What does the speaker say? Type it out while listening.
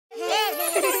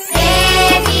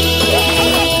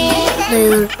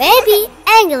Toyor Baby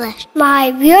English,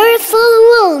 my beautiful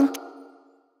world.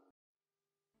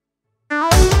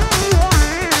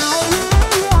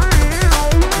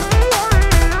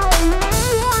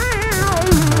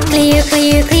 Clear,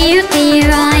 clear, clear, clear,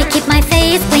 I keep my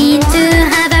face clean to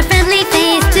have a friendly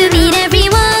face to meet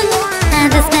everyone.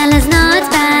 And the smell is not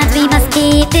bad, we must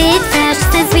keep it fresh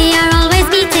since we are always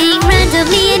meeting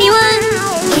randomly anyone.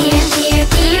 Clear, clear,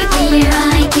 clear, clear,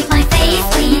 I keep my face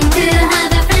clean to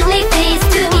have a friendly face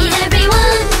to meet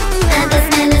everyone. And the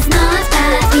smell is not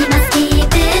bad, we must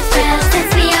keep it fresh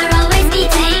since we are always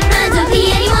meeting randomly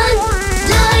anyone.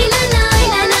 La la la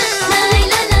la la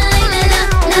la la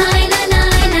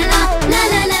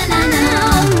la la la la la.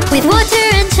 With water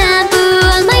and shampoo,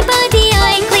 all my body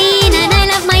I clean, and I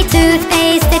love my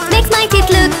toothpaste, it makes my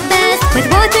teeth look best. With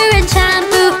water and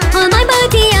shampoo, all my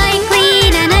body I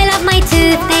clean, and I love my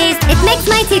toothpaste, it makes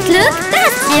my teeth look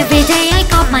best. Every day I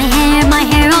comb my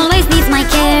hair always needs my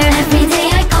care. Every day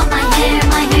I comb my hair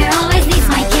always needs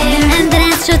my care. And the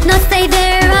ends should not stay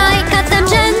there, I cut them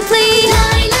gently. La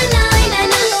la la la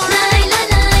la la la la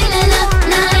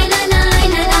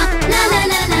la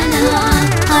la la la la.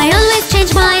 I always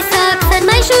change my socks and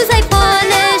my shoes I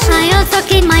polish. I also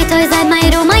clean my toys and my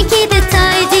room I keep it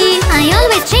tidy. I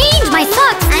always change my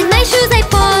socks and my shoes I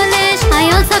polish. I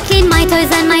also clean my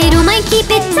toys and my room I keep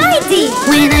it tidy.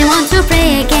 When I want to pray